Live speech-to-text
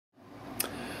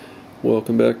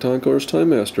Welcome back to Encore's Time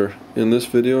Master. In this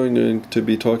video I'm going to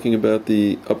be talking about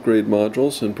the upgrade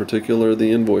modules, in particular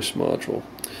the Invoice module.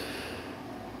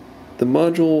 The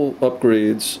module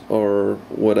upgrades are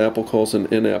what Apple calls an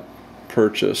in-app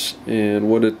purchase, and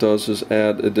what it does is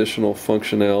add additional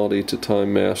functionality to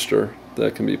Time Master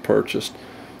that can be purchased.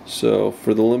 So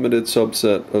for the limited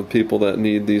subset of people that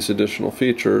need these additional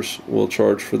features, we'll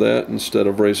charge for that instead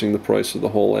of raising the price of the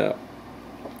whole app.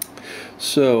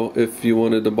 So if you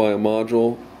wanted to buy a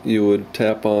module, you would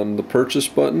tap on the purchase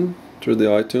button through the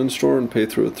iTunes store and pay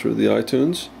through the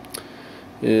iTunes.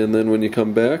 And then when you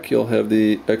come back, you'll have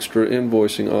the extra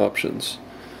invoicing options.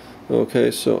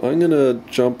 Okay, so I'm going to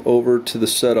jump over to the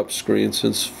setup screen,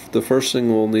 since the first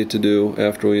thing we'll need to do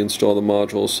after we install the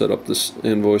module is set up this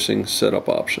invoicing setup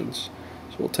options.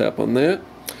 So we'll tap on that.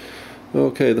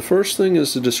 Okay, the first thing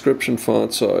is the description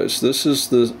font size. This is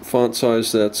the font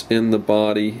size that's in the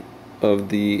body of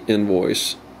the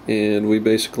invoice, and we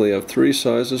basically have three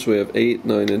sizes. We have 8,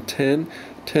 9, and 10.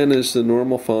 10 is the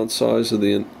normal font size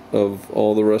of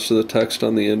all the rest of the text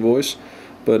on the invoice,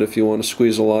 but if you want to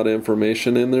squeeze a lot of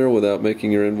information in there without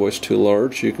making your invoice too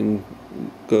large, you can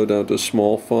go down to a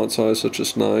small font size such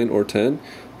as 9 or 10.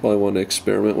 Probably want to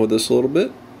experiment with this a little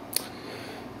bit.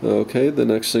 Okay, the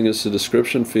next thing is the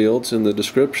description fields. In the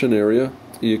description area,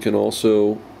 you can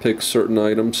also pick certain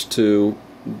items to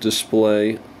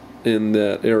display in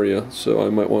that area. So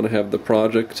I might want to have the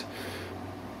project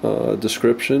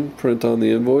description print on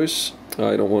the invoice.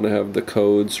 I don't want to have the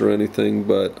codes or anything,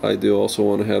 but I do also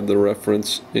want to have the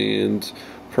reference and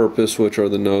purpose, which are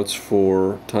the notes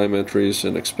for time entries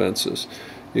and expenses.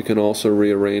 You can also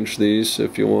rearrange these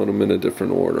if you want them in a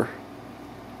different order.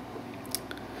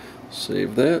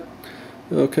 Save that.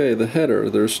 Okay, the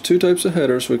header. There's two types of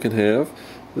headers we can have.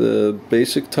 The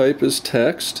basic type is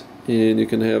text, and you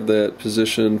can have that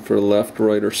position for left,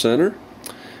 right, or center,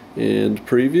 and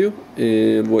preview.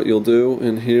 And what you'll do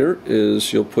in here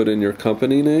is you'll put in your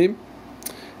company name,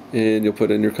 and you'll put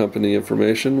in your company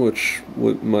information, which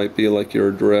might be like your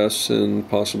address and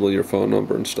possibly your phone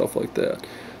number and stuff like that.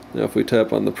 Now if we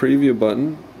tap on the preview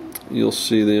button, you'll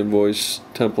see the invoice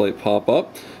template pop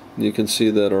up. You can see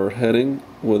that our heading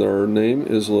with our name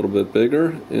is a little bit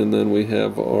bigger, and then we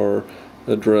have our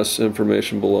address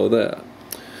information below that.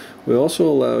 We also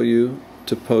allow you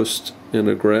to post in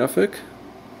a graphic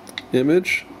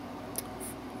image.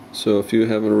 So if you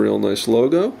have a real nice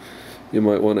logo, you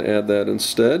might want to add that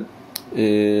instead.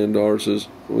 And ours is,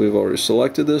 we've already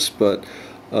selected this, but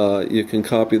you can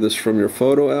copy this from your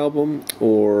photo album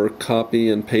or copy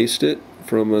and paste it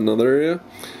from another area.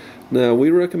 Now we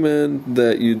recommend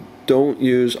that you don't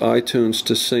use iTunes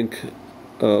to sync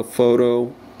a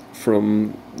photo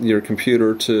from your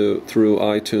computer through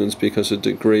iTunes, because it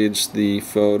degrades the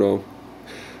photo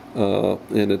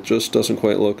and it just doesn't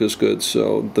quite look as good.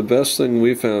 So the best thing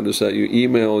we found is that you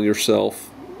email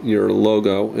yourself your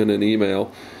logo in an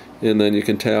email, and then you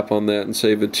can tap on that and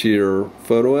save it to your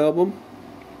photo album,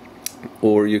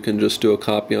 or you can just do a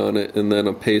copy on it, and then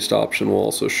a paste option will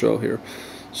also show here.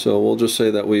 So we'll just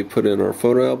say that we put in our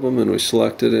photo album and we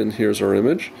select it, and here's our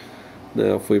image.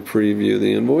 Now if we preview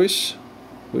the invoice,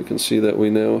 we can see that we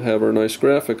now have our nice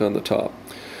graphic on the top.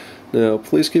 Now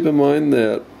please keep in mind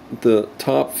that the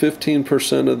top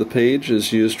 15% of the page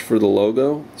is used for the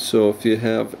logo. So if you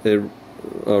have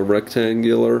a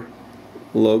rectangular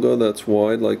logo that's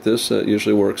wide like this, that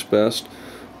usually works best.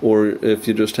 Or if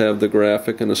you just have the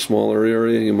graphic in a smaller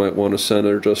area, you might want to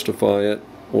center justify it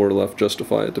or left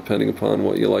justify it, depending upon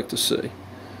what you like to see.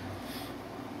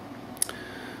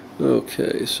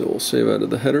 Okay, so we'll save out of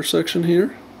the header section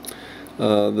here.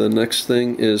 The next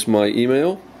thing is my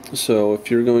email. So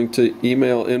if you're going to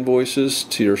email invoices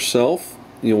to yourself,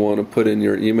 you want to put in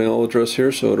your email address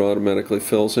here so it automatically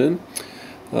fills in.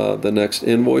 The next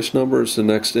invoice number is the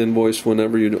next invoice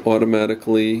whenever you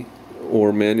automatically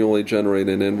or manually generate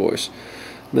an invoice.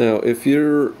 Now if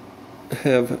you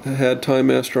have had Time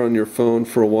Master on your phone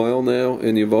for a while now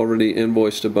and you've already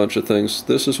invoiced a bunch of things,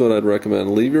 this is what I'd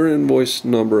recommend. Leave your invoice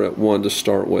number at 1 to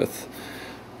start with.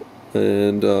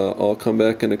 And I'll come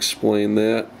back and explain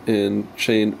that, and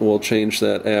we'll change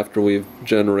that after we've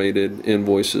generated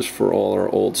invoices for all our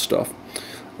old stuff.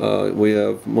 We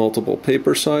have multiple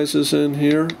paper sizes in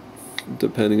here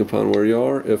depending upon where you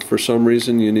are. If for some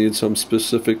reason you need some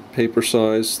specific paper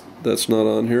size that's not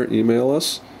on here, email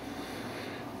us.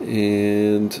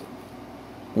 And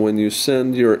when you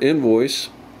send your invoice,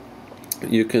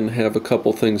 you can have a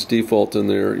couple things default in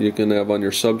there. You can have on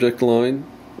your subject line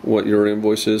what your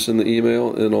invoice is in the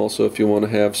email, and also if you want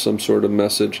to have some sort of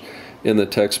message in the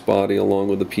text body along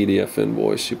with the PDF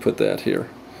invoice, you put that here.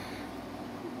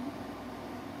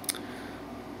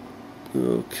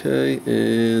 Okay,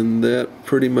 and that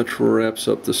pretty much wraps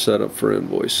up the setup for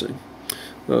invoicing.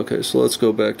 Okay, so let's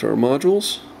go back to our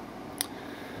modules.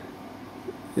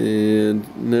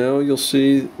 And now you'll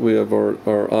see we have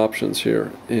our options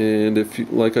here. And if you,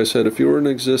 like I said, if you were an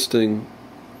existing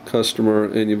customer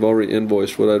and you've already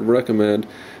invoiced, what I'd recommend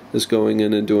is going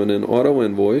in and doing an auto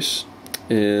invoice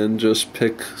and just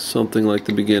pick something like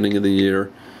the beginning of the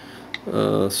year,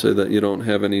 so that you don't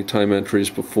have any time entries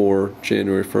before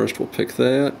January 1st. We'll pick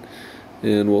that,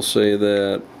 and we'll say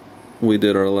that we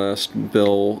did our last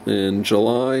bill in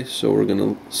July, so we're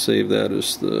going to save that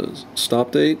as the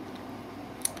stop date.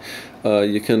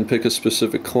 You can pick a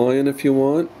specific client if you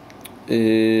want,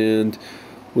 and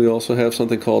we also have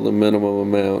something called the minimum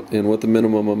amount. And what the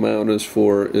minimum amount is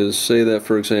for is, say that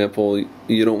for example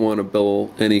you don't want to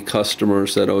bill any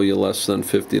customers that owe you less than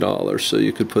 $50, so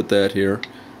you could put that here,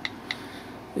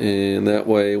 and that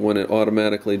way when it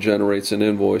automatically generates an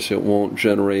invoice it won't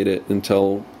generate it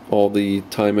until all the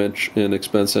time and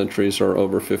expense entries are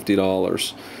over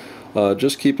 $50.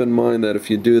 Just keep in mind that if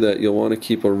you do that, you'll want to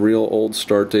keep a real old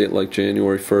start date like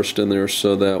January 1st in there,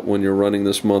 so that when you're running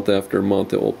this month after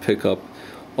month it will pick up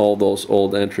all those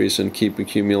old entries and keep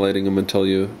accumulating them until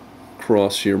you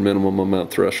cross your minimum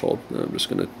amount threshold. Now I'm just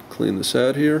going to clean this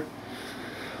out here.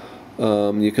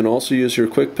 You can also use your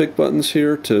quick pick buttons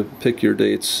here to pick your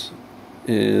dates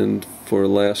and for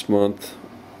last month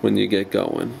when you get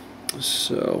going.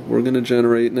 So we're going to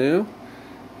generate now,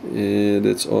 and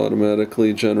it's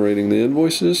automatically generating the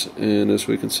invoices, and as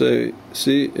we can see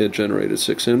it generated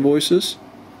 6 invoices.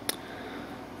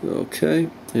 Okay,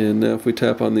 and now if we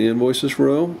tap on the invoices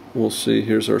row, we'll see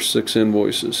here's our 6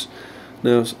 invoices.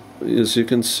 Now as you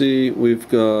can see, we've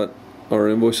got our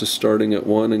invoices starting at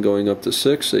 1 and going up to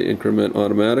 6. They increment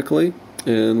automatically,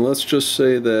 and let's just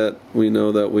say that we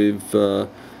know that we've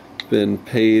been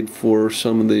paid for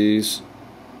some of these.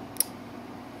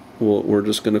 Well, we're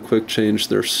just going to quick change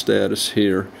their status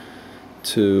here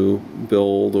to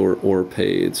billed or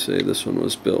paid. Say this one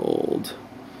was billed.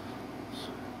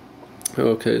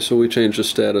 Okay, so we changed the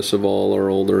status of all our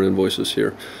older invoices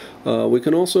here. We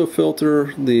can also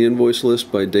filter the invoice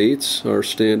list by dates, our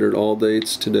standard all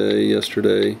dates, today,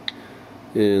 yesterday,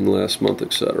 and last month,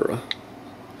 etc.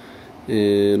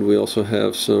 And we also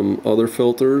have some other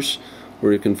filters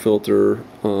where you can filter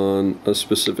on a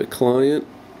specific client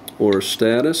or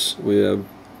status. We have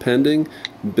pending,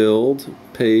 billed,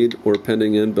 paid, or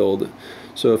pending and billed.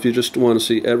 So if you just want to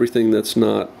see everything that's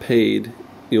not paid,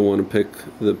 you'll want to pick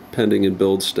the pending and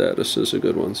billed status is a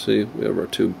good one. See, we have our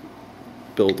 2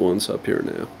 billed ones up here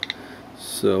now.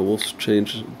 So we'll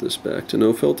change this back to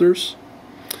no filters.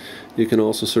 You can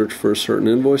also search for a certain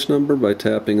invoice number by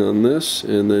tapping on this,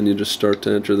 and then you just start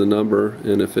to enter the number,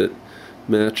 and if it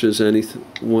matches any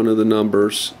one of the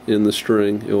numbers in the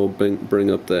string, it will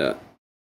bring up that.